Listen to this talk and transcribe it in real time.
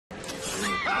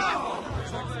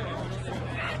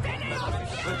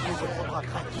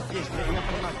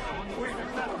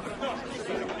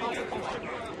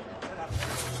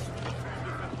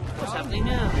What's happening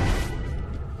now?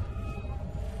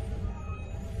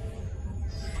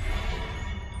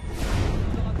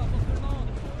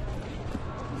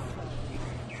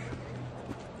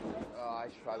 I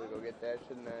should probably go get that,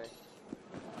 shouldn't I?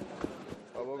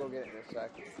 Oh, we'll go get it in a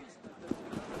sec.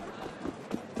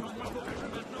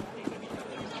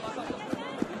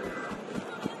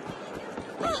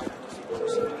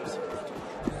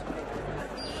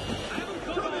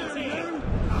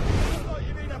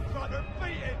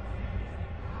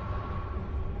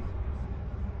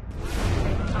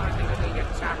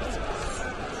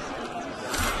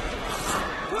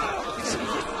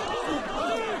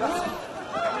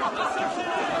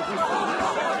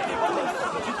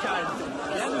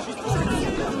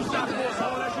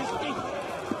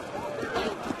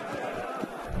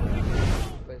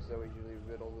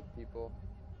 People.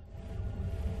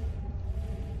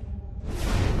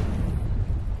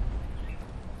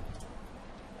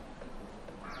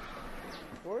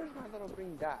 Where's my little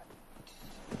green dot?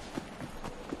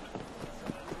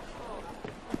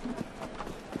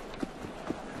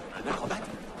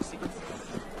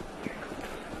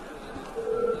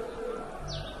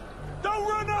 Don't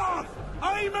run off!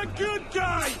 I'm a good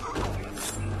guy!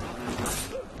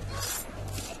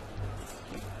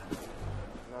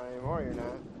 Not anymore, you're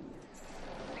not.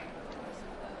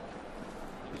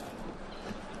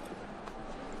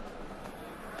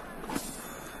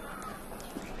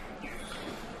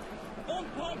 On ne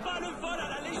prend pas le vol à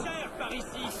la légère par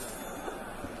ici.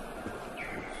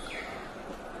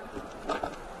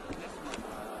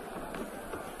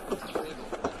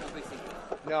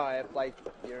 No, if like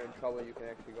you're in trouble, you can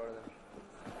actually go to them.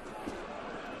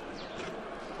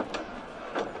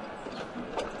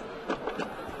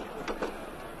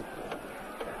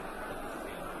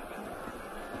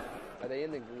 Are they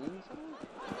in the green somewhere?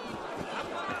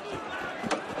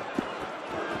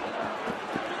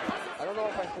 I don't know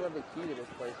if I still have the key to this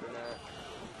place or not.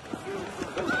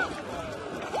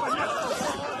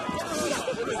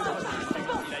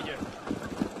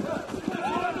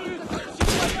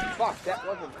 Fuck, that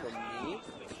wasn't for me.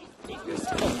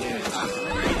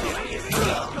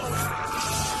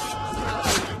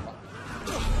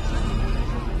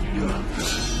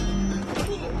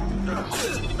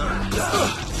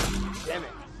 Damn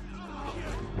it.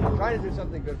 I'm trying to do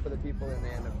something good for the people and they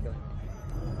end up killing me.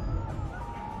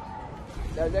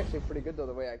 That was actually pretty good though,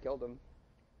 the way I killed him.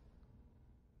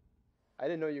 I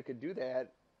didn't know you could do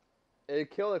that.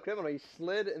 It killed a criminal. He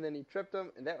slid and then he tripped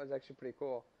him, and that was actually pretty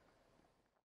cool.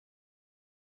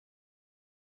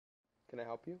 Can I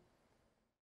help you?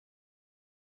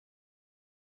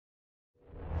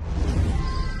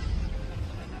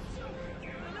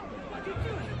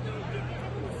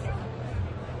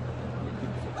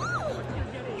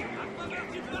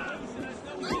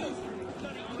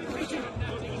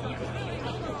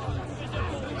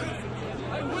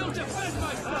 I will defend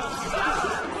myself!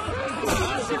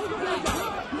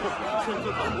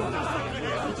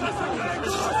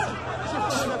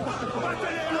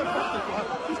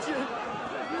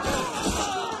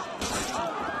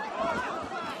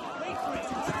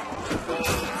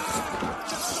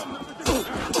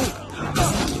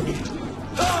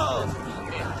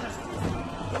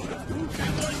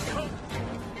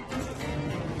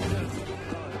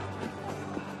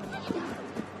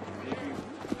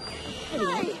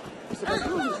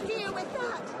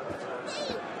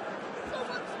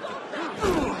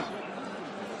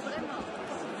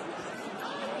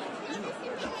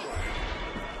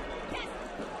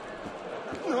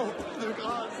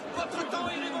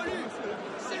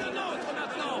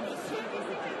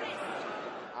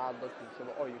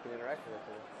 Oh, you can interact with it.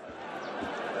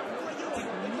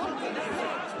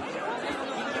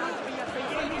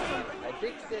 I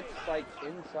think it's like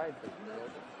inside the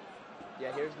building.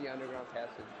 Yeah, here's the underground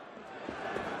passage.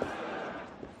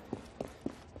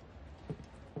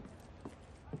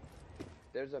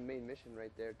 There's a main mission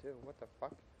right there too. What the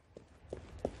fuck?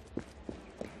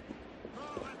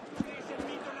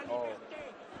 Oh,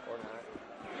 or not.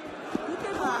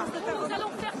 Nous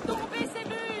allons faire tomber ces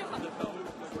murs!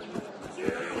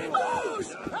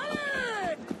 Bouge!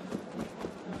 Allez!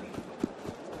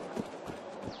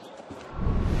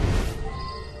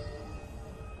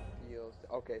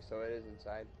 Okay, so it is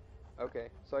inside. Okay,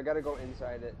 so I gotta go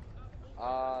inside it.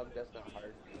 That's not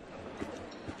hard.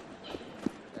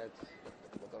 That's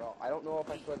difficult at all. I don't know if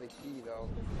I still have the key though.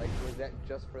 Like, was that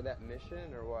just for that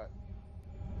mission or what?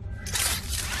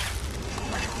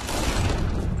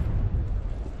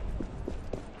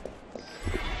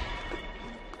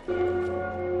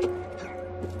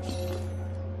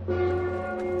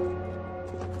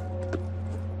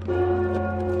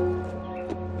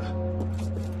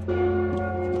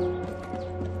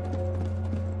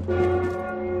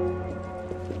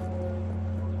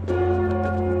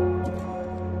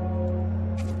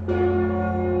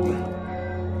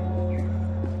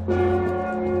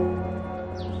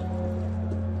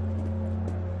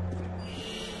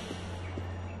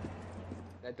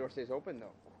 That door stays open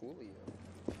though. Coolio.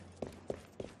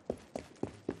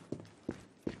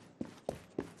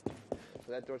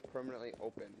 So that door's permanently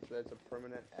open. So that's a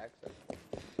permanent access.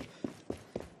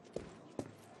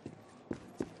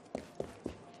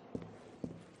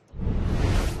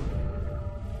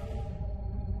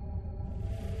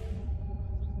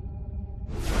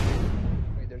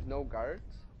 Wait, there's no guards?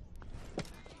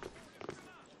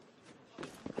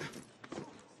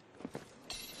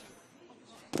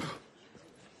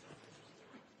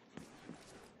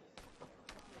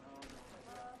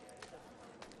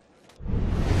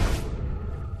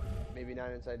 Maybe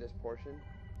not inside this portion.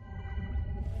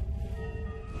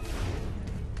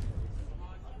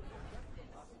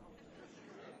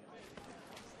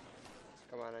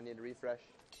 Come on, I need to refresh.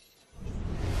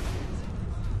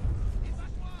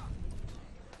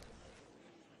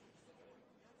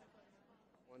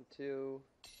 One, two,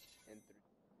 and three.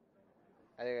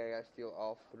 I think I gotta steal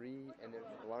all three, and there's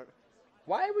an alarm.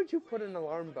 Why would you put an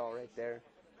alarm bell right there?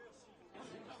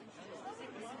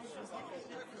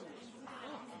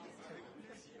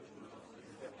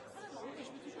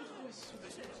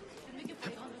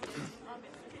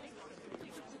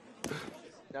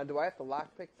 Now, do I have to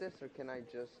lockpick this, or can I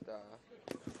just, You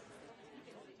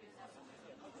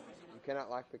cannot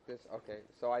lockpick this? Okay,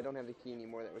 so I don't have the key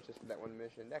anymore. That was just for that one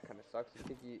mission. That kind of sucks. I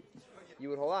think you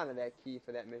would hold on to that key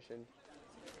for that mission.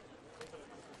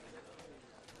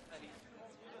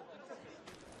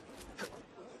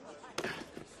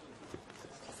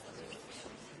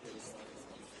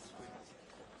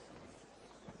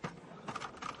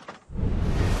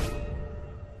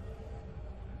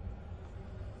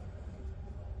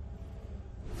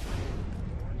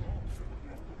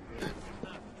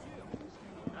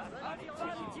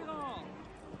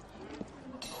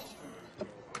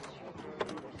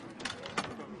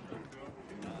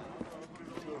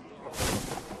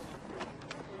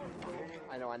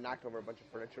 I know I knocked over a bunch of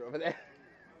furniture over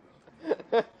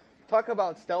there. Talk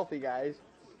about stealthy, guys.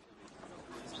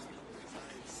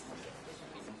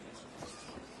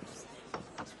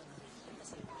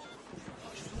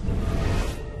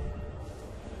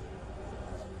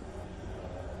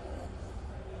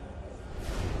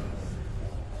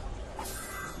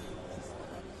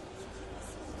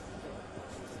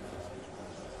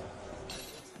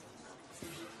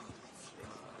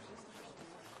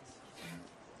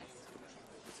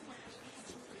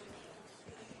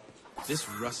 This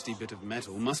rusty bit of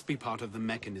metal must be part of the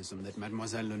mechanism that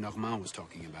Mademoiselle Lenormand was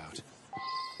talking about.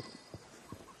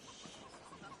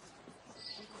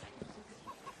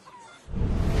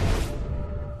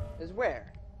 Is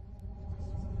where?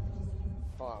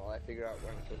 Hold on while I figure out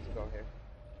where I'm supposed to go here.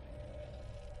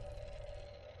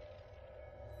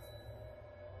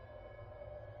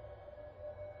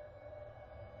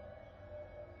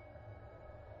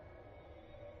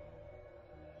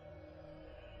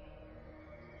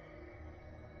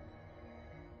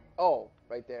 Oh,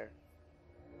 right there.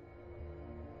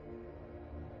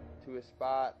 To a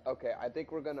spot. Okay, I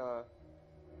think we're gonna...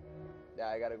 Yeah,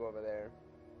 I gotta go over there.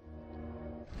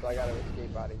 So I gotta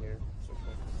escape out of here. Which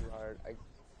one's too hard?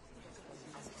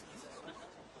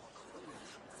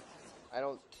 I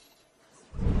don't...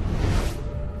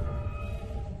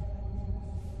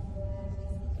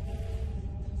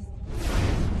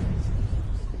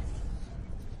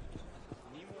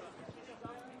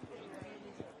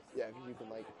 Yeah, because you can,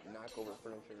 like, knock over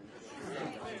furniture and shit.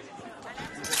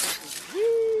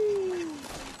 Woo!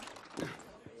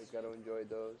 Always gotta enjoy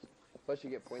those. Plus, you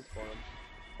get points for them.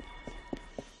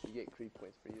 You get creep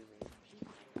points for using them.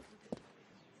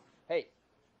 Hey!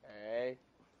 Hey!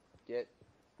 Get...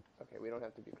 Okay, we don't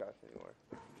have to be crouched anymore.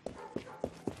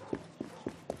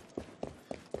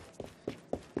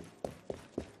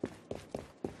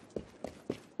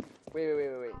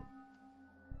 Wait.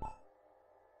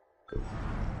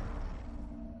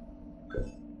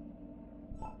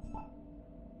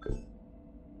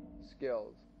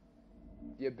 Skills.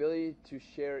 The ability to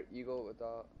share eagle with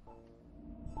a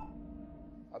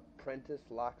apprentice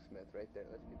locksmith right there.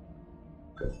 Let's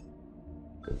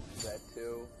get that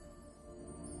 2.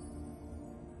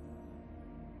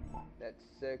 That's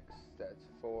 6. That's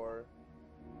 4.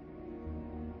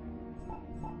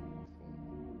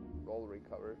 Roll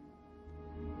recover.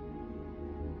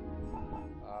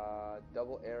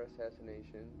 Double air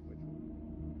assassination,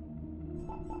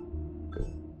 which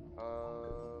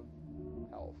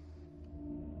health.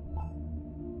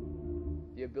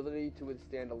 The ability to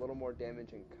withstand a little more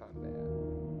damage in combat.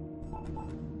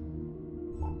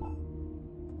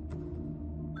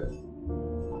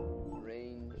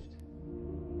 Ranged.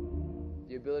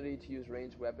 The ability to use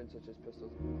ranged weapons such as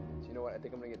pistols. So you know what? I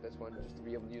think I'm gonna get this one just to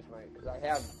be able to use my, because I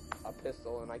have a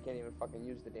pistol and I can't even fucking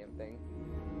use the damn thing.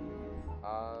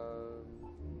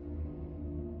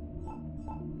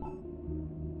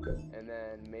 And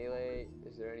then melee.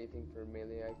 Is there anything for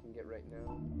melee I can get right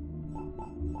now?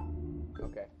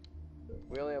 Okay.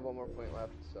 We only have one more point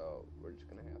left, so we're just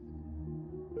gonna have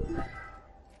to.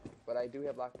 But I do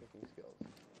have lockpicking skills.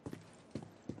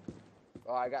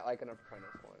 Oh, I got like an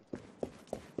apprentice one.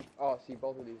 Oh, see,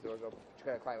 both of these doors open. You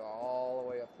gotta climb all the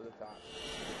way up to the top.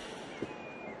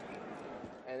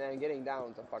 And then getting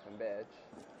down's a fucking bitch.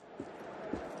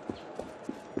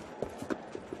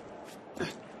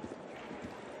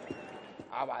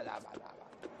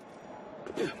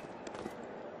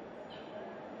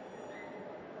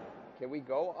 Can we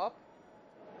go up?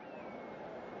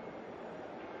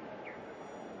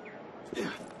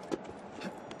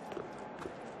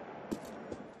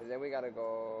 And then we gotta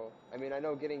go. I mean, I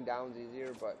know getting down's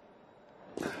easier, but.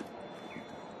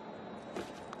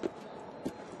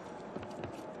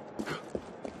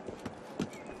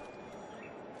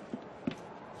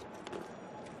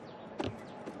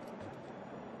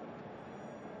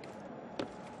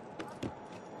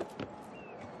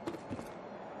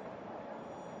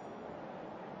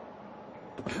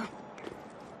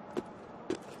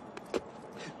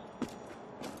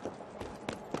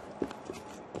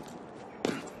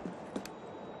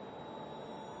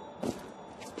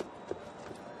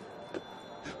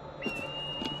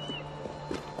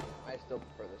 I still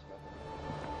prefer this method.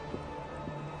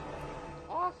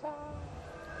 Awesome!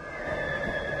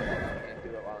 Can't do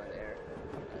it while in air.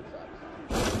 That sucks.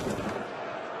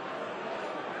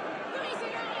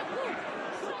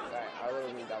 Alright, our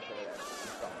little green dot's over there.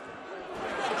 Let's go.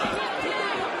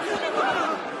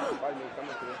 Pardon me,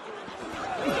 coming through.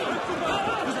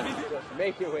 Just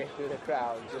make your way through the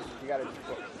crowd. You gotta just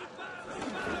push.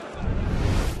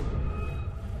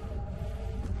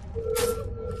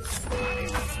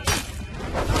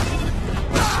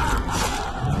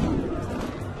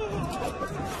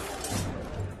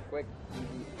 Quick,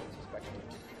 easy, unsuspecting.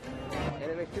 And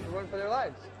it makes people run for their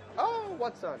lives. Oh,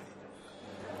 what son?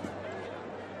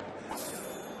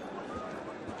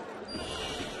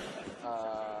 I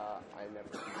never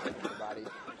killed the body.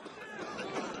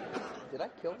 Did I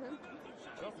kill him?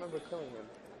 I don't remember killing him.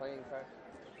 Playing card.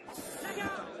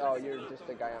 Oh, you're just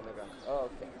the guy on the ground. Oh,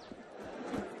 okay.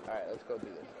 Alright, let's go do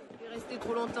this. Tu es resté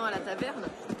trop longtemps à la taverne?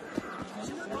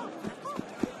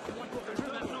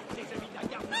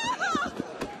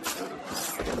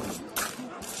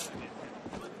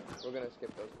 We're gonna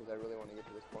skip those because I really want to get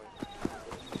to this point.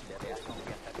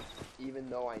 Even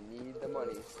though I need the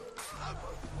money.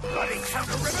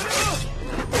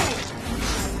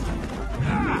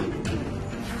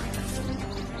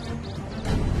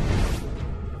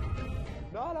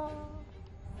 Nada!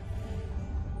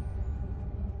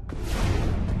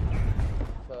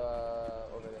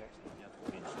 Over there.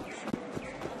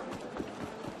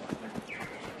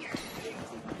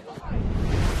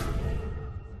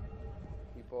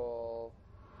 People.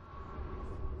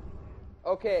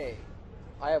 Okay.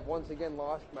 I have once again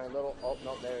lost my little. Oh,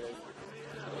 no, there it is.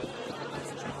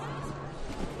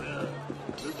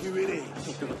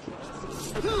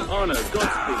 On a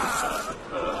Godspeed.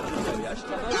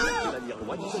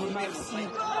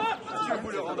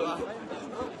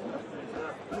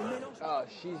 Oh,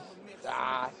 she's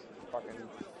fucking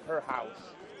her house.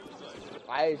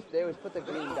 They always put the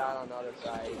green dot on the other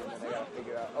side, and then I gotta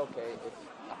figure out. Okay, it's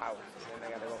a house, and then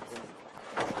I gotta go in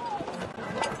the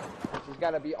house. She's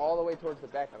gotta be all the way towards the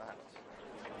back of the house.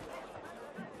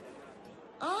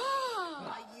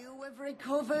 Ah, you have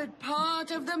recovered part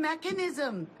of the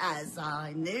mechanism, as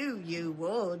I knew you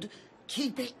would.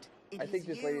 Keep it. I think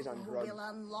this lady's on drugs. Will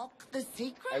unlock the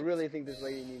secret. I really think this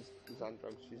lady is on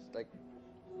drugs. She's like.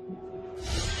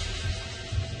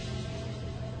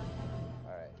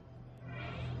 Alright.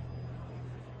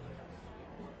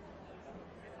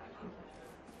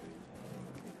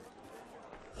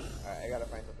 Alright, I gotta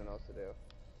find something else to do.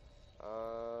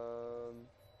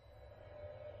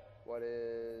 What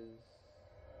is...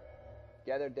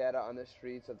 Gather data on the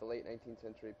streets of the late 19th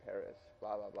century Paris.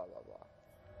 Blah, blah, blah, blah, blah.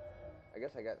 I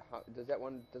guess I got... does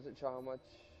it show how much...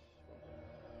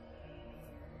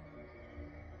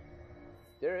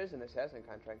 There is an assassin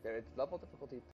contract there. It's level difficulty